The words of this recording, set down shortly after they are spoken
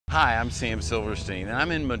Hi, I'm Sam Silverstein, and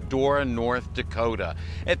I'm in Medora, North Dakota,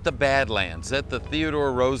 at the Badlands, at the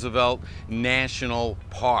Theodore Roosevelt National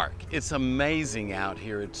Park. It's amazing out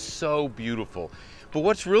here. It's so beautiful. But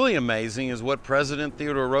what's really amazing is what President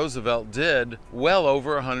Theodore Roosevelt did well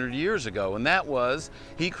over 100 years ago, and that was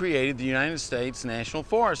he created the United States National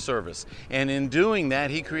Forest Service. And in doing that,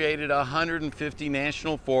 he created 150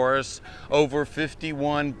 national forests, over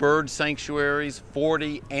 51 bird sanctuaries,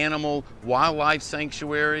 40 animal wildlife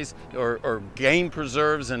sanctuaries or game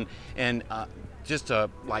preserves, and just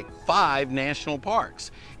like 5 national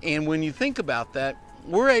parks. And when you think about that,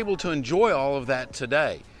 we're able to enjoy all of that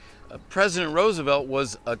today. President Roosevelt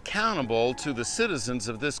was accountable to the citizens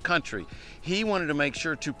of this country. He wanted to make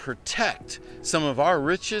sure to protect some of our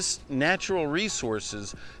richest natural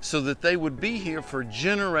resources so that they would be here for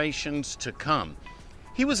generations to come.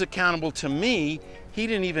 He was accountable to me. He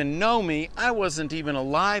didn't even know me. I wasn't even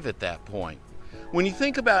alive at that point. When you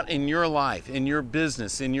think about in your life, in your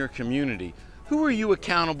business, in your community, who are you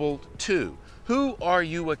accountable to? Who are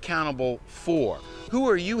you accountable for? Who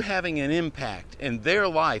are you having an impact in their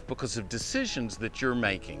life because of decisions that you're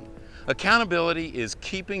making? Accountability is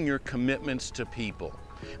keeping your commitments to people.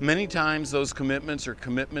 Many times those commitments are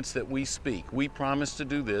commitments that we speak. We promise to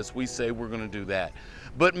do this, we say we're going to do that.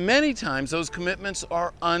 But many times those commitments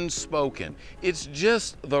are unspoken. It's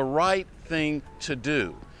just the right thing to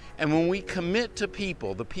do. And when we commit to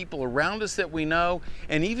people, the people around us that we know,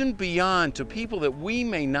 and even beyond to people that we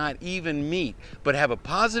may not even meet, but have a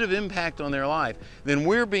positive impact on their life, then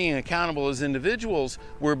we're being accountable as individuals,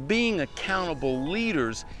 we're being accountable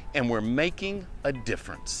leaders, and we're making a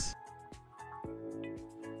difference.